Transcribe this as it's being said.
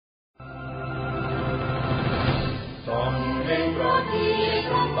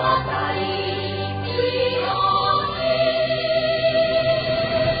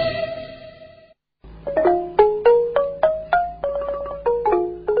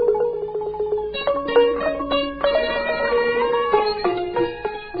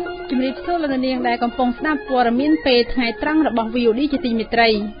នាងដែលកំពុងស្ដាប់ព័ត៌មានពេលថ្ងៃត្រង់របស់ VOD ជាទីមេត្រី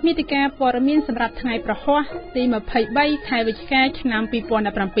មាតិកាព័ត៌មានសម្រាប់ថ្ងៃប្រហ័សទី23ខែវិច្ឆិកាឆ្នាំ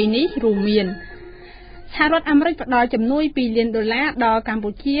2017នេះរួមមានសហរដ្ឋអាមេរិកផ្ដល់ជំនួយ$2 លានដល់កម្ពុ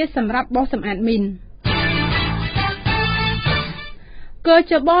ជាសម្រាប់បោសសម្អាតមីនគយ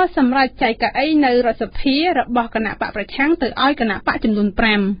ចបសម្រាប់ចែកកៅអីនៅរដ្ឋសភារបស់គណៈបកប្រឆាំងទៅឲ្យគណៈបកចំនួន5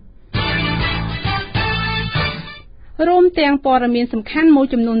រួមទាំងព័ត៌មានសំខាន់មួយ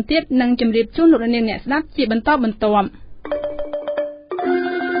ចំនួនទៀតនឹងជម្រាបជូនលោកនាងអ្នកស្ដាប់ជាបន្តបន្ទាប់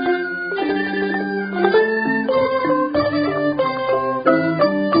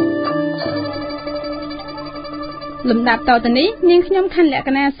លំដាប់តទៅនេះនាងខ្ញុំខណ្ឌលក្ខ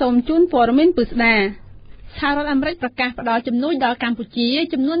ណាសូមជូនព័ត៌មានពិស្ដាសហរដ្ឋអាមេរិកប្រកាសផ្ដល់ជំនួយដល់កម្ពុជា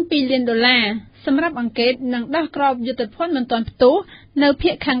ចំនួន$2 លានសម្រាប់អង្កេតនិងដោះគ្របយុទ្ធភ័ណ្ឌមិនទាន់ផ្ទុះនៅ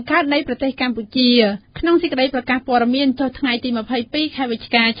ភាគខាងកើតនៃប្រទេសកម្ពុជាក្នុងសេចក្តីប្រកាសព័ត៌មានចុះថ្ងៃទី22ខែវិច្ឆិ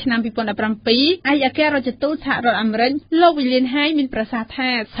កាឆ្នាំ2017ឯកអគ្គរដ្ឋទូតសហរដ្ឋអាមេរិកលោកវិលៀនហាយមានប្រសាសន៍ថា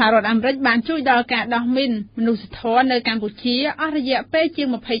សហរដ្ឋអាមេរិកបានជួយដល់ការដោះមីនមនុស្សធម៌នៅកម្ពុជាអស់រយៈពេលជាង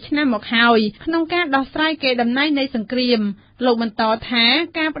20ឆ្នាំមកហើយក្នុងការដោះស្រាយកេរដំណែលនៃសង្គ្រាមលោកបន្តថា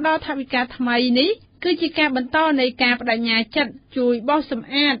ការផ្ដល់ថវិកាថ្មីនេះគឺជាការបន្តនៃការបដិញ្ញាចិត្តជួយបោសសម្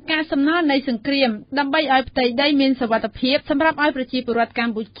អាតការសំណល់នៃសង្គ្រាមដើម្បីឲ្យផ្ទៃដីមានសុវត្ថិភាពសម្រាប់ឲ្យប្រជាពលរដ្ឋក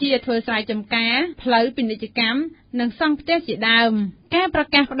ម្ពុជាធ្វើស្រែចម្ការផ្លូវពាណិជ្ជកម្មនិងសង់ផ្ទះជាដើមការប្រ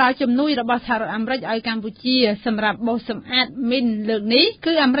កាសផ្ដល់ជំនួយរបស់សហរដ្ឋអាមេរិកឲ្យកម្ពុជាសម្រាប់បោសសម្អាតមីនលើកនេះ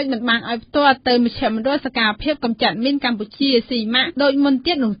គឺអាមេរិកមិនបានឲ្យផ្ទាល់ទៅមជ្ឈមណ្ឌលសកម្មភាពកម្ចាត់មីនកម្ពុជាស៊ីម៉ាក់ដូចមុន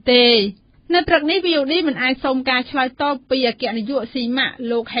ទៀតនោះទេនៅព្រឹកនេះ VOD មិនអាចសូមការឆ្លើយតបពីអគ្គនាយកស៊ីម៉ាក់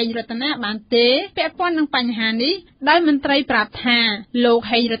លោកហេងរតនាបានទេពាក់ព័ន្ធនឹងបញ្ហានេះដោយមន្ត្រីប្រាប់ថាលោក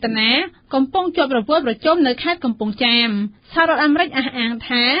ហេងរតនាកំពុងជាប់រវល់ប្រជុំនៅខេត្តកំពង់ចាមសហរដ្ឋអាមេរិកអះអាង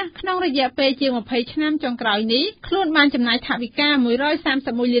ថាក្នុងរយៈពេលជាង20ឆ្នាំចុងក្រោយនេះខ្លួនបានចំណាយថវិកា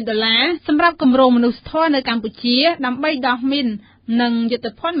$131 លានសម្រាប់គម្រោងមនុស្សធម៌នៅកម្ពុជាដើម្បីដោះមីននិងយុទ្ធ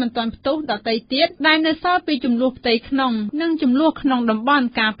ភ័ណ្ឌមិនទាន់ផ្ទុះដទៃទៀតដែលនៅសល់ពីចំនួនផ្ទៃក្នុងនិងចំនួនក្នុងតំបន់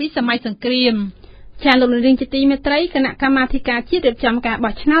កាលពីសម័យសង្គ្រាមចាលោកនាងជាទីមេត្រីគណៈកម្មាធិការជាតិរៀបចំការ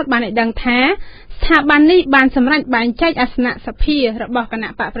បោះឆ្នោតបានឲ្យដឹងថាស្ថាប័ននេះបានសម្រេចបែងចែកអាសនៈសភារបស់គណៈ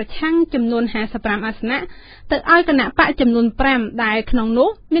បកប្រឆាំងចំនួន55អាសនៈទៅឲ្យគណៈបកចំនួន5ដែលក្នុងនោះ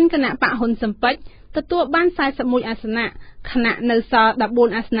មានគណៈបកហ៊ុនស៊ិនប៉ិចទទួលបាន41អាសនៈខណៈនៅសល់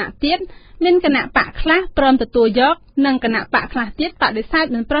14អាសនៈទៀតមានគណៈបកខ្លះព្រមទទួលយកនិងគណៈបកខ្លះទៀតបដិសេធ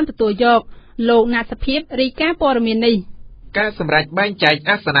មិនព្រមទទួលយកលោកណាត់សភាពរាយការណ៍ព័ត៌មាននេះការសម្រេចបែងចែក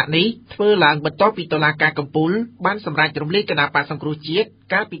អាសនៈនេះធ្វើឡើងបន្ទាប់ពីតុលាការកំពូលបានសម្រេចរំលាយគណៈបកសង្គ្រោះជាតិ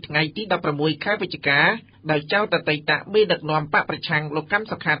កាលពីថ្ងៃទី16ខែវិច្ឆិកាដោយចោទអតីតមេដឹកនាំបកប្រឆាំងលោកកម្ម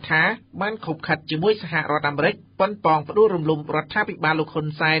សុខាថាបានខុបខិតជាមួយសហរដ្ឋអាមេរិកប៉ុនប៉ងផ្ដួលរំលំរដ្ឋាភិបាលលោកហ៊ុន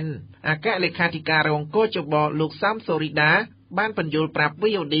សែនអគ្គលេខាធិការរងកោជបលោកសំសូរីដាបានបញ្យល់ប្រាប់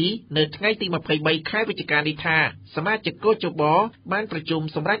VOD នៅថ្ងៃទី23ខែវិច្ឆិកានេះថាសមាជិកកោជបបានប្រជុំ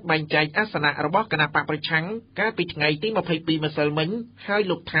សម្រេចបែងចែកអាសនៈរបស់គណៈបកប្រឆាំងកាលពីថ្ងៃទី22ម្សិលមិញហើយ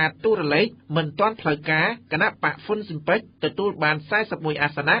លោកថាទូរលេខមិនទាន់ផ្លូវការគណៈបកហ៊ុនស៊ិនប៉ិចទទួលបាន41អា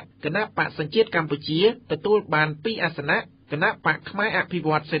សនៈគណៈបកសញ្ជាតិកម្ពុជាទទួលបាន2អាសនៈគណៈបកខ្មែរអភិវ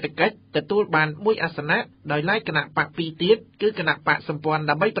ឌ្ឍសេដ្ឋកិច្ចទទួលបាន1អាសនៈដោយឡែកគណៈបក2ទៀតគឺគណៈបកសម្ព័ន្ធ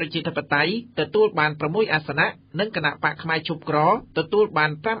ដើម្បីប្រជាធិបតេយ្យទទួលបាន6អាសនៈនិងគណៈបកខ្មែរឈប់ក្រទទួលបា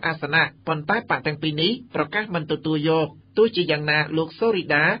ន5អាសនៈប៉ុន្តែបកទាំងពីរនេះប្រកាសមិនទទួលយកទោះជាយ៉ាងណាលោកសូរី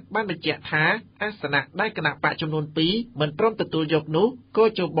ដាបានបញ្ជាក់ថាអាសនៈដែលគណៈបកចំនួន2មិនព្រមទទួលយកនោះក៏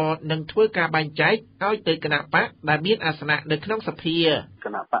ជបនឹងធ្វើការបែងចែកឲ្យទៅគណៈបកដែលមានអាសនៈនៅក្នុងសភាគ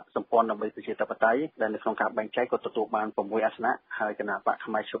ណៈបកសម្ព័ន្ធដើម្បីប្រជាធិបតេយ្យដែលនៅក្នុងការបែងចែកក៏ទទួលបាន6អាសនៈហើយគណៈបក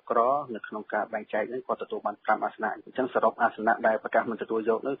ខ្មែរឈប់ក្រនៅក្នុងការបែងចែកនេះក៏ទទួលបាន5អាសនៈអញ្ចឹងសរុបអាសនៈដែលប្រកាសមិនទទួល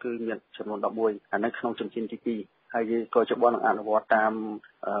យកនោះគឺមានចំនួន11អានៅក្នុងជំហានទី2ហើយក៏ជបនឹងអនុវត្តតាម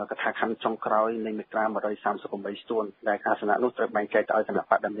កថាខណ្ឌចុងក្រោយនៃមាត្រា138ស្ទួនដែលអាសនៈនោះត្រូវបែងចែកទៅឲ្យគណៈ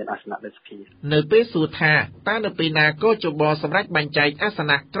បកដែលមានអាសនៈនៅសភានៅពេលសួរថាតើនៅពេលណាក៏ជបសម្រាប់បែងចែកអាស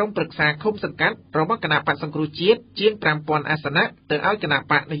នៈក្រុមប្រឹក្សាឃុំសង្កាត់របស់គណៈបកសង្គ្រោះជាតិជាង5000អាសនៈទៅឲ្យគណៈ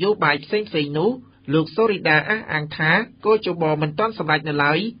បកនយោបាយផ្សេងៗនោះលោកសូរីដាអះអាងថាកោជបមិនទាន់សម្រេចនៅ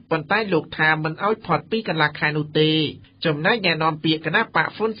ឡើយប៉ុន្តែលោកថាមិនឲ្យផុតពីកន្លះខែនោះទេចំណែកអ្នកនាំពាក្យគណៈបក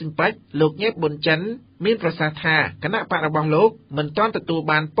ហ៊ុនស៊ិនប៉ិចលោកញ៉េប៊ុនចិនមានប្រសាសន៍ថាគណៈបករបស់លោកមិនទាន់ទទួល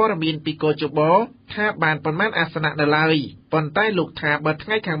បានព័ត៌មានពីកោជបថាបានប៉ុន្មានអាសនៈនៅឡើយប៉ុន្តែលោកថាបើថ្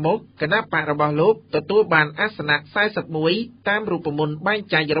ងៃខាងមុខគណៈបករបស់លោកទទួលបានអាសនៈ41តាមរូបមន្តបែង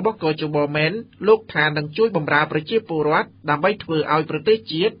ចែករបស់កោជបមែនលោកថានឹងជួយបម្រើប្រជាពលរដ្ឋដើម្បីធ្វើឲ្យប្រទេស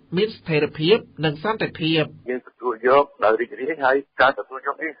ជាតិមានស្ថិរភាពនិងសន្តិភាពយើងទទួលយកដោយរីករាយហើយការទទួលយ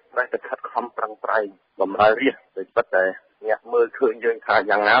កនេះត្រូវតែខិតខំប្រឹងប្រែងបម្រើរាជដោយពិតតែអ្នកមើលឃើញយើងថា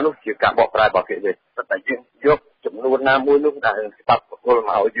យ៉ាងណានោះជាការបកប្រែរបស់គេទេតែយើងយកចំ ចំនួនណាមួយនោះដែលស្ដាប់ប្រគល់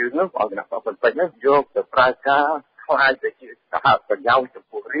មកយើងនោះឲ្យគណៈបព្វពេជ្រនោះយកទៅប្រើការខ្លាយទៅជាសហប្រយោជន៍ចំ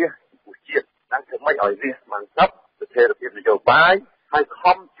ពោះរាជចំពោះជាតិហ្នឹងធ្វើម៉េចឲ្យរាជស្មានសពស្ថិរភាពនយោបាយហើយ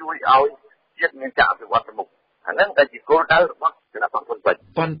ខំជួយឲ្យជាតិមានការអភិវឌ្ឍទៅមុខអាហ្នឹងដែលជាគោលដៅរបស់គណៈបព្វពេជ្រ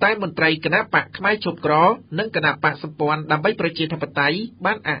ប៉ុន្តែមន្ត្រីគណៈបកផ្នែកជប់ក្រនិងគណៈបកសម្ព័ន្ធដើម្បីប្រជាធិបតេយ្យ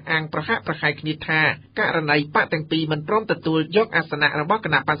បានអះអាងប្រហាក់ប្រហែលគ្នាថាករណីបកទាំងពីរមិនព្រមទទួលយកអាសនៈរបស់គ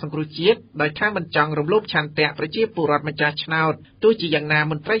ណៈបកសង្គ្រោះជាតិដោយថាមិនចង់រំលោភឆន្ទៈប្រជាពលរដ្ឋម្ចាស់ឆ្នោតទោះជាយ៉ាងណា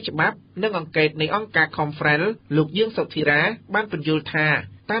មន្ត្រីច្បាប់និងអង្គការនៃអង្គការ Khmer លោកយើងសុធិរាបានពន្យល់ថា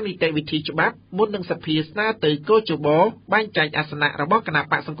តាមនីតិវិធីច្បាប់មុននឹងសភាស្នើទៅកោជបបែងចែកអាសនៈរបស់គណៈ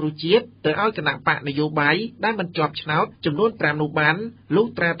បកសង្គ្រោះជាតិទៅឲ្យគណៈបកនយោបាយដែលមិនជាប់ឆ្នោតចំនួន5នោះបានលុះ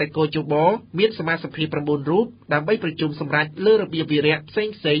ត្រាតែកោជបមានសមាជិក9រូបដើម្បីប្រជុំសម្រេចលើរបៀបវារៈផ្សេ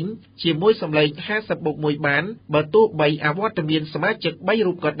ងៗជាមួយសម្លេង50+1បានបើទោះបីអវត្តមានសមាជិក3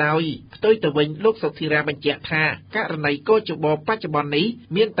រូបក៏ដោយផ្ទុយទៅវិញលោកសុធិរាបញ្ជាក់ថាករណីកោជបបច្ចុប្បន្ននេះ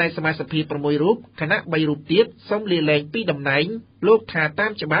មានតែសមាជិក6រូបគណៈ3រូបទៀតសូមលាលែងពីតំណែងលោកថាតា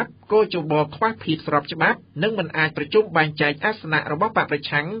មច្បាប់កោជបខ្វះភាពស្របច្បាប់និងមិនអាចប្រជុំបែងចែកអាសនៈរបស់បកប្រ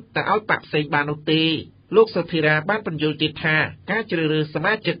ឆាំងទៅឲ្យបកផ្សេងបាននោះទេលោកសុធិរាបានបញ្យល់ទៀតថាការជ្រើសរើសស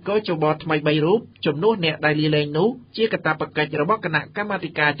មាជិកកោជបថ្មី3រូបចំនួនអ្នកដែលលាលែងនោះជាកាតព្វកិច្ចរបស់គណៈកម្មា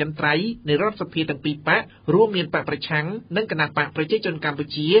ធិការចិនត្រៃនៃរដ្ឋសភាទាំងពីរបករួមមានបកប្រឆាំងនិងគណៈបកប្រជាជនកម្ពុ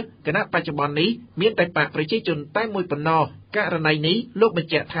ជាគណៈបច្ចុប្បន្ននេះមានតែបកប្រជាជនតែមួយប៉ុណ្ណោះករណីនេះលោកបញ្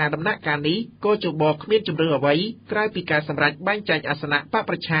ជាក់ថាដំណាក់កាលនេះកោជបគ្មានជំរឿអ្វីក្រៅពីការសម្រេចបែងចែកអាសនៈបក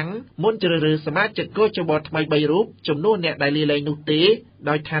ប្រឆាំងមុនជ្រើសរើសសមាជិកកោជបថ្មី3រូបចំនួនអ្នកដែលលាលែងនោះទេ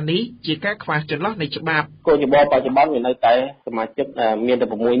ដោយថានេះជាការខ្វះចន្លោះនៃច្បាប់កោជបបច្ចុប្បន្នមាននៅតែសមាជិកមានតែ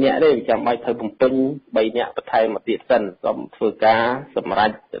6នាក់ទេវាចាំបាច់ត្រូវបំពេញ3នាក់បន្ថែមមកទៀតសិនសូមធ្វើការសម្រេ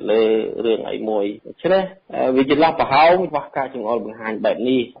ចទៅលើរឿងអីមួយដូច្នេះវាជាឡោះប្រហោងខ្វះការចង្អុលបង្ហាញបែប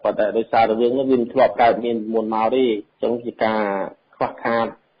នេះប៉ុន្តែដោយសាររឿងនេះវាមិនធ្លាប់កើតមានមុនមកទេចឹងជាការខ្វះខាត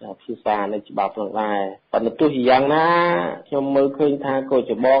ភាសានៃច្បាប់ផងដែរប៉ុន្តែទោះជាយ៉ាងណាខ្ញុំមើលឃើញថាកោ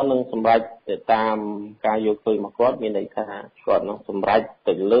ជបនឹងសម្រេចទៅតាមការយកឃើញមកគាត់មានន័យថាគាត់នឹងសម្រេច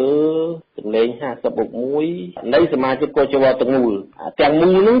ទៅលើសម្លេង50+1នៃសមាជិកកោជបទាំងមូ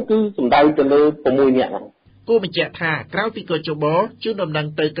លនោះគឺសម្ដៅទៅលើ6នាក់ហ្នឹងគូបញ្ជាក់ថាក្រៅពីកោជបជូនដំណឹង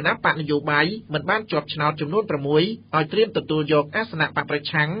ទៅគណៈបកនយោបាយមិនបានជាប់ឆ្នោតចំនួន6ឲ្យត្រៀមទទួលយកអាសនៈបកប្រ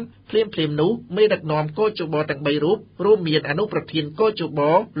ឆាំងភ្លាមនោះមេដឹកនាំកោជបទាំង3រូបរួមមានអនុប្រធានកោជប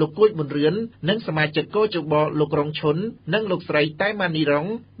លោកគួយប៊ុនរឿននិងសមាជិកកោជបលោករងឈុននិងលោកស្រីតែម៉ានីរង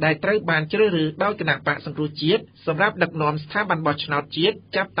ដែលត្រូវបានជ្រើសរើសដោយគណៈបកសង្គ្រោះជាតិសម្រាប់ដឹកនាំស្ថាប័នបោះឆ្នោតជាតិ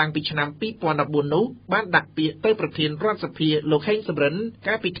ចាប់តាំងពីឆ្នាំ2014នោះបានដាក់ពាក្យទៅប្រធានរដ្ឋសភាលោកហេងសំរិន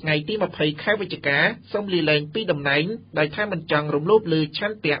កាលពីថ្ងៃទី20ខែវិច្ឆិកាសូមលាលែងពីតំណែងដោយថាមិនចង់រំលោភលើឆ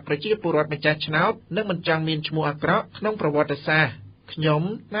ន្ទៈប្រជាពលរដ្ឋម្ចាស់ឆ្នោតនិងមិនចង់មានឈ្មោះអាក្រក់ក្នុងប្រវត្តិសាស្ត្រខ្ញុំ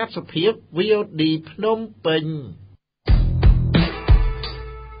ណាតសុភាព VOD ភ្នំពេញ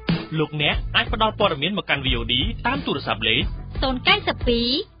លោកអ្នកអាចផ្ដល់ព័ត៌មានមកកាន់ VOD តាមទូរស័ព្ទលេខ092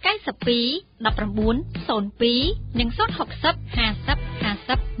 92 19 02និង060 50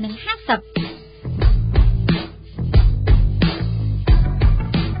 50និង50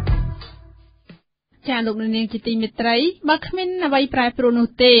ចាលោកនាងជាទីមេត្រីបើគ្មានអ្វីប្រែប្រួលនោះ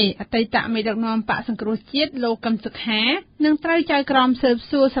ទេអតីតមេដឹកនាំបកសង្គ្រោះជាតិលោកកឹមសុខានឹងត្រូវចៅក្រមស៊ើប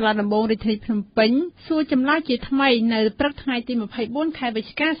សួរសាលាដំបងរាជធានីភ្នំពេញសួរចម្លើយជាថ្មីនៅព្រឹកថ្ងៃទី24ខែវិច្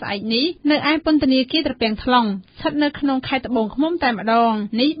ឆិកាស្អែកនេះនៅឯពន្ធនាគារត្រពាំង ថ្លុងស្ថិតនៅក្នុងខេត្តត្បូងឃ្មុំតែម្ដង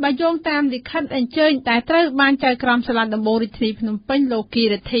នេះបើយោងតាមលិខិតអញ្ជើញដែលត្រូវបានចៅក្រមសាលាដំបងរាជធានីភ្នំពេញលោកគី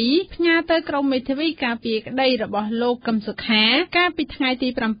រិទ្ធីផ្ញើទៅក្រុមមេធាវីការពារក្តីរបស់លោកកឹមសុខាកាលពីថ្ងៃទី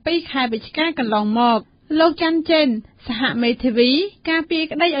7ខែវិច្ឆិកាកន្លងមកលោកច័ន្ទចេនសហមេធាវីការពារ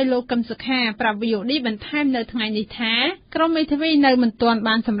ក្តីឲ្យលោកកឹមសុខាប្រាប់ VOD បន្ថែមនៅថ្ងៃនេះថាក្រុមមេធាវីនៅមិនទាន់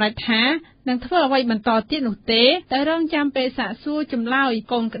បានសម្រេចថានឹងធ្វើអ្វីបន្តទៀតនោះទេតែរងចាំពេលសាកសួរចម្លើយ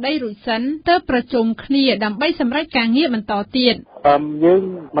កូនក្តីរួចសិនទើបប្រជុំគ្នាដើម្បីសម្រេចការងារបន្តទៀតយើង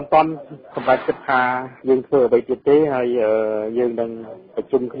មិនទាន់សម្រេចគិតថាយើងធ្វើអ្វីទៀតទេហើយយើងនឹងប្រ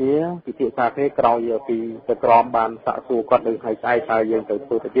ជុំគ្នាពិភាក្សាគ្នាក្រោយពីទៅក្រមបានសាកសួរគាត់នៅថ្ងៃស្អែកហើយយើងទៅធ្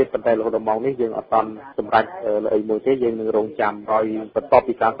វើទៅទៀតប៉ុន្តែរហូតដល់ម៉ោងនេះយើងអត់ទាន់សម្រេចអីមួយទេយើងនឹងរងចាំហើយបន្ទាប់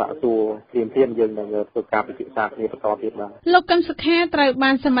ពីការសាកសួរព្រាមយើងនឹងធ្វើការពិភាក្សាគ្នាបន្តទៀតបាទលោកកឹមសុខាត្រូវ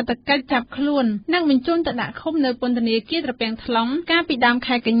បានសមត្ថកិច្ចចាប់ខ្លួននិងបញ្ជូនទៅដាក់ឃុំនៅពន្ធនាគារត្រពាំង ថ្លុងកាលពីដើម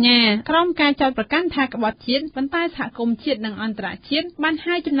ខែកញ្ញាក្រោមការចោទប្រកាន់ថាក្បត់ជាតិប៉ុន្តែសហគមន៍ជាតិនិងអន្តរជាតិបាន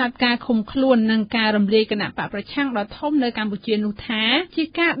ហៅចំណាត់ការឃុំខ្លួននិងការរំលាយគណៈបកប្រឆាំងដ៏ធំនៅកម្ពុជានោះថាជា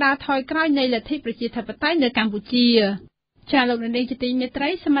ការដើរថយក្រោយនៃលទ្ធិប្រជាធិបតេយ្យនៅកម្ពុជាចាលោកនាងជាទីមេត្រី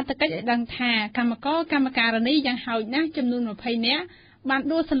សមត្ថកិច្ចឲ្យដឹងថាកម្មការិនីយ៉ាងហោចណាស់ចំនួន20នាក់បាន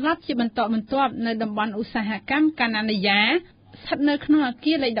ដួលសន្លប់ជាបន្តបន្ទាប់នៅតំបន់ឧស្សាហកម្មកាណានីយ៉ា ស្ថិតនៅក្នុងអ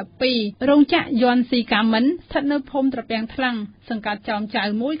គារលេខ12រោងចក្រយ័ន្តស៊ីកាមិនស្ថិតនៅភូមិត្រពាំងថ្លឹងសង្កាត់ចោមចៅ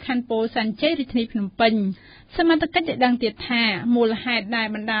មួយខណ្ឌពោធិ៍សែនជ័យរាជធានីភ្នំពេញសមត្ថកិច្ចได้ដឹងទៀតថាមូលហេតុដែល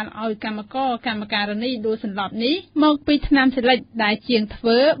បណ្ដាលឲ្យកម្មការិនីដួលសន្លប់នេះមកពីថ្នាំសិលិចដែលជាងធ្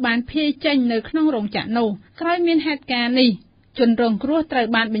វើបានភាយចេញនៅក្នុងរោងចក្រនោះក្រោយមានហេតុការណ៍នេះជនរងគ្រោះត្រូវ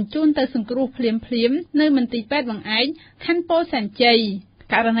បានបញ្ជូនទៅសង្គ្រោះភ្លាមនៅមន្ទីរពេទ្យបង្អែកខណ្ឌពោធិ៍សែនជ័យ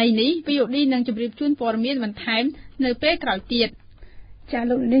ករណីនេះ VOD នឹងជម្រាបជូនព័ត៌មានបន្ថែមនៅពេលក្រោយទៀតចា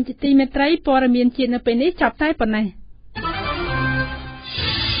លោកនាងជាទីមេត្រីព័ត៌មានជាតិនៅពេលនេះចប់តែប៉ុណ្ណេះ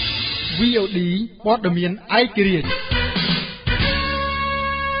VOD ព័ត៌មានឯករាជ្យ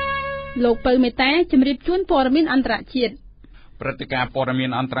លោកពៅមេតាជម្រាបជូនព័ត៌មានអន្តរជាតិព្រឹត្តិការណ៍ព័ត៌មាន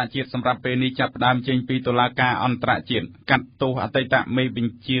អន្តរជាតិសម្រាប់ពេលនេះចាប់ផ្ដើមចេញពីតុលាការអន្តរជាតិកាត់ទោសអតីតមេប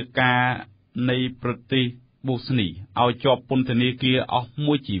ញ្ជាការនៃប្រទេសប៊ូស្នីឲ្យជាប់ពន្ធនាគារអស់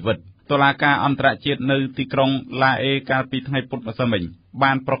មួយជីវិតតុលាការអន្តរជាតិនៅទីក្រុងឡាអេកាលពីថ្ងៃពុធម្សិលមិញ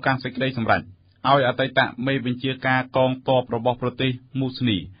បានប្រកាសសេចក្តីសម្រេចឲ្យអតីតមេបញ្ជាការកងទ័ពរបស់ប្រទេសប៊ូស្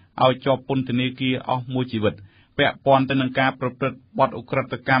នីឲ្យជាប់ពន្ធនាគារអស់មួយជីវិតពាក់ព័ន្ធទៅនឹងការប្រព្រឹត្តបទឧក្រិដ្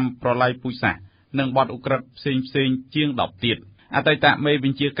ឋកម្មប្រល័យពូជសាសន៍និងបទឧក្រិដ្ឋផ្សេងជាង10ទៀតអតីតមេប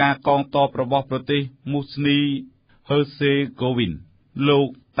ញ្ជាការកងទ័ពរបស់ប្រទេសប៊ូស្នីហឺសេហ្គូវីនលោក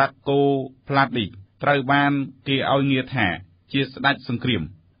តាកូផ្លាឌីត្រូវបានគេឲ្យងារថាជាស្ដេចសង្គ្រាម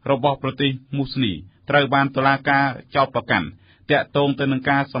របស់ប្រទេសប៊ូស្នីត្រូវបានតុលាការចោទប្រកាន់តាក់ទងទៅនឹង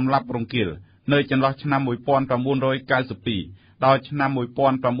ការសម្លាប់រង្គាលនៅចន្លោះឆ្នាំ1992ដល់ឆ្នាំ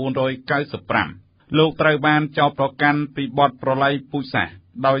1995លោកត្រូវបានចោទប្រកាន់ពីបទប្រល័យពូជសាសន៍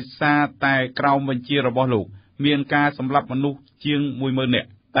ដោយសារតែក្រោមបញ្ជារបស់លោកមានការសម្លាប់មនុស្សជាង 10,000 នាក់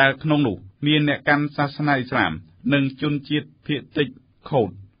តែក្នុងនោះមានអ្នកកាន់សាសនាអ៊ីស្លាមនិងជនជាតិភាគតិចខូត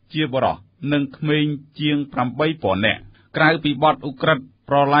ជាបរិសុទ្ធនិងក្មេងជាង 8,000 នាក់ក្រៅពីបទឧក្រិដ្ឋ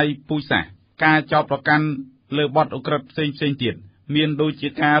ប្រល័យពូជសាសន៍ការចោទប្រកាន់លើបទឧក្រិដ្ឋផ្សេងទៀតមានដូចជា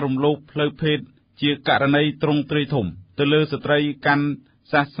ការរំលោភផ្លូវភេទជាករណីទ្រង់ទ្រាយធំទៅលើស្ត្រីកាន់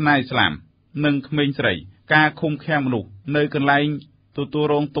សាសនាអ៊ីស្លាមនិងក្មេងស្រីការឃុំឃាំងមនុស្សនៅកន្លែងទទួល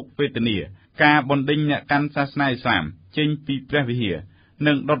រងទុក្ខវេទនាការបណ្ដេញអ្នកកាន់សាសនាអ៊ីស្លាមចេញពីព្រះវិហារ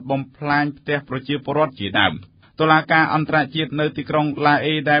និងដុតបំផ្លាញផ្ទះប្រជាពលរដ្ឋជាដើមតុលាការអន្តរជាតិនៅទីក្រុងឡា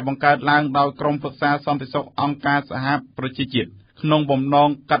អេដែលបង្កើតឡើងដោយក្រុមប្រឹក្សាសន្តិសុខអង្គការសហប្រជាជាតិក្នុងបំណង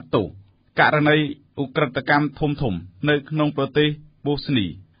កាត់ទោសករណីឧក្រិដ្ឋកម្មធំនៅក្នុងប្រទេសប៊ូស្នី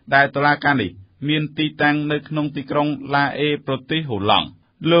ដែលតុលាការនេះមានទីតាំងនៅក្នុងទីក្រុងឡាអេប្រទេសហូឡង់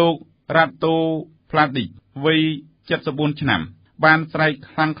លោករ៉ាតូផ្លាឌីវ័យ74ឆ្នាំបានស្រែក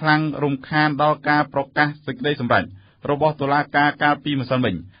ខ្លាំងរំខានដល់ការប្រកាសសេចក្តីសម្រេចរបស់តុលាការកាលពីម្សិល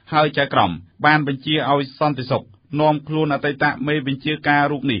មិញហើយចៅក្រមបានបញ្ជាឲ្យសន្តិសុខនាំខ្លួនអតីតមេបញ្ជាការ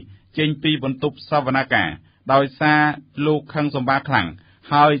រូបនេះចេញពីបន្ទប់សវនកម្មដោយសារលោកខឹងសម្បាខ្លាំង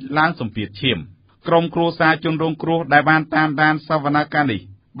ហើយឡើងសម្ពាធឈាមក្រុមគ្រួសារជនរងគ្រោះដែលបានតាមដានសវនកម្មនេះ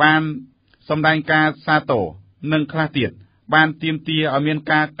បានសម្ដែងការសាទរនិងខ្លះទៀតបានទាមទារឲ្យមាន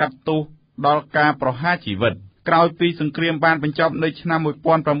ការកាត់ទោសដល់ការប្រហារជីវិតក្រោយពីសង្គ្រាមបានបញ្ចប់នៅឆ្នាំ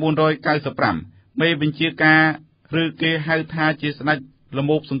1995មេបញ្ជាការឬគេហៅថាជាស្ដេចល្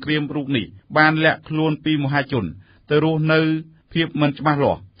មូបសង្គ្រាមរូបនេះបានលាក់ខ្លួនពីមហាជនទៅរស់នៅភាពមិនច្បាស់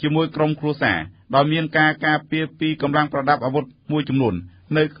លាស់ជាមួយក្រុមគ្រួសារដោយមានការការពារពីកម្លាំងប្រដាប់អាវុធមួយចំនួន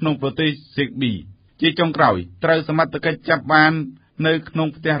នៅក្នុងប្រទេសសេកប៊ីជាចុងក្រោយត្រូវសមត្ថកិច្ចចាប់បាននៅក្នុង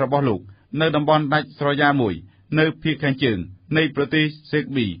ផ្ទះរបស់លោកនៅតំបន់ដាច់ស្រយាលមួយនៅភាគខាងជើងនៃប្រទេសសេក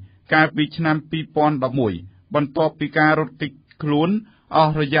ប៊ីកាលពីឆ្នាំ2011បន្ទាប់ពីការរត់គេចខ្លួនអ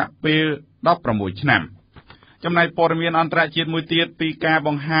ស់រយៈពេល16ឆ្នាំចំណែកព័ត៌មានអន្តរជាតិមួយទៀតពីការប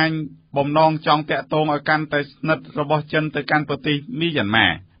ង្ហាញបំណងចង់តាក់ទងឲ្យកាន់តែស្និទ្ធរបស់ចិនទៅកាន់ប្រទេសមីយ៉ាន់ម៉ា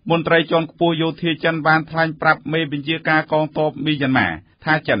មន្ត្រីជាន់ខ្ពស់យោធាចិនបានថ្លែងប្រាប់មេបញ្ជាការកងទ័ពមីយ៉ាន់ម៉ា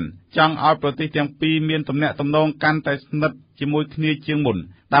ថាចិនចង់ឲ្យប្រទេសទាំងពីរមានទំនាក់ទំនងកាន់តែស្និទ្ធជាមួយគ្នាជាងមុន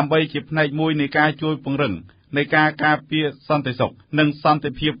ដើម្បីជាផ្នែកមួយនៃការជួយពង្រឹងនៃការការពារសន្តិសុខនិងសន្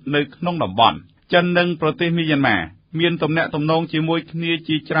តិភាពនៅក្នុងតំបន់ចិននិងប្រទេសមីយ៉ាន់ម៉ាមានទំនាក់ទំនងជាមួយគ្នា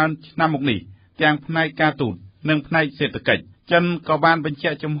ជាច្រើនឆ្នាំមកនេះទាំងផ្នែកការទូតនិងផ្នែកសេដ្ឋកិច្ចចិនក៏បានបញ្ជា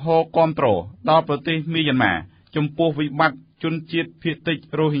ក់ជំហរគាំទ្រដល់ប្រទេសមីយ៉ាន់ម៉ាចំពោះវិបត្តិជនជាតិភាគតិច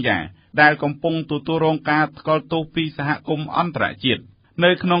រ៉ូហិញ៉ាដែលកំពុងទទួលរងការថ្កោលទោសពីសហគមន៍អន្តរជាតិនៅ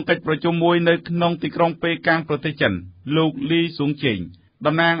ក្នុងកិច្ចប្រជុំមួយនៅក្នុងទីក្រុងប៉េកាំងប្រទេសចិនលោកលីស៊ុងជេង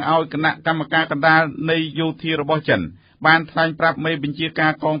តំណាងឲ្យគណៈកម្មការកណ្ដាលនៃយោធារបស់ចិនបានថ្លែងប្រាប់មេបញ្ជាកា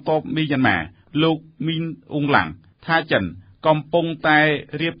រកងទ័ពមីយ៉ាន់ម៉ាលោកមីនអ៊ុងឡាំងថាចិនកំពុងតែ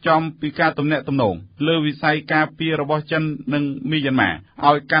រៀបចំពីការទំនាក់ទំនងលើវិស័យការពាររបស់ចិននិងមីយ៉ាន់ម៉ា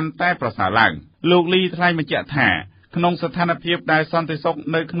ឲ្យកាន់តែប្រសើរឡើងលោកលីថ្លែងបញ្ជាក់ថាក្នុងស្ថានភាពដែលសន្តិសុខ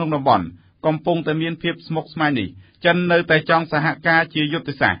នៅក្នុងតំបន់កំពុងតែមានភាពស្មុគស្មាញនេះចិននៅតែចង់សហការជាយុទ្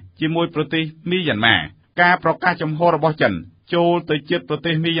ធសាស្ត្រជាមួយប្រទេសមីយ៉ាន់ម៉ាការប្រកាសចំហរបស់ចិន ចូលទៅជិតប្រ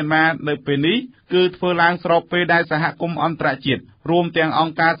ទេសមីយ៉ាន់ម៉ានៅពេលនេះគឺធ្វើឡើងស្របពេលដែលសហគមន៍អន្តរជាតិរួមទាំងអ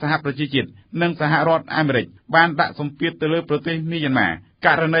ង្គការសហប្រជាជាតិនិងសហរដ្ឋអាមេរិកបានដាក់សម្ពាធទៅលើប្រទេសមីយ៉ាន់ម៉ាក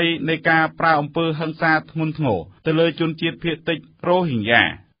រណីនៃការប្រើអំពើហិង្សាធ្ងន់ធ្ងរទៅលើជនជាតិភាគតិចរ៉ូហីញ៉ា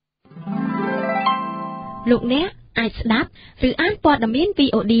លោកអ្នកអាចស្ដាប់ឬអានព័ត៌មាន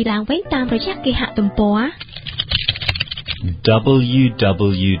VOD ឡើងវិញតាមរយៈគេហទំព័រ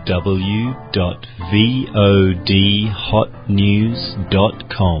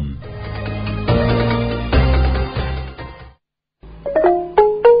www.vodhotnews.com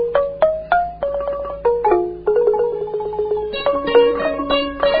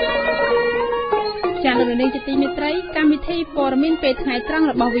ចាលោកនាងជាទីមេត្រីកម្មវិធីព័ត៌មានពេលថ្ងៃត្រង់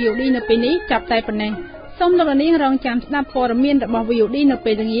របស់ VOD នៅពេលនេះចាប់តែប៉ុណ្ណេះសូមលោកនាងរងចាំស្ដាប់ព័ត៌មានរបស់ VOD នៅ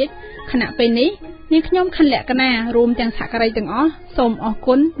ពេលល្ងាចខណៈពេលនេះនាងខ្ញុំខណ្ឌលក្ខណារួមទាំងសហការីទាំងអស់សូមអរ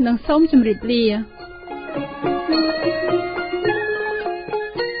គុណនិងសូមជម្រាបលា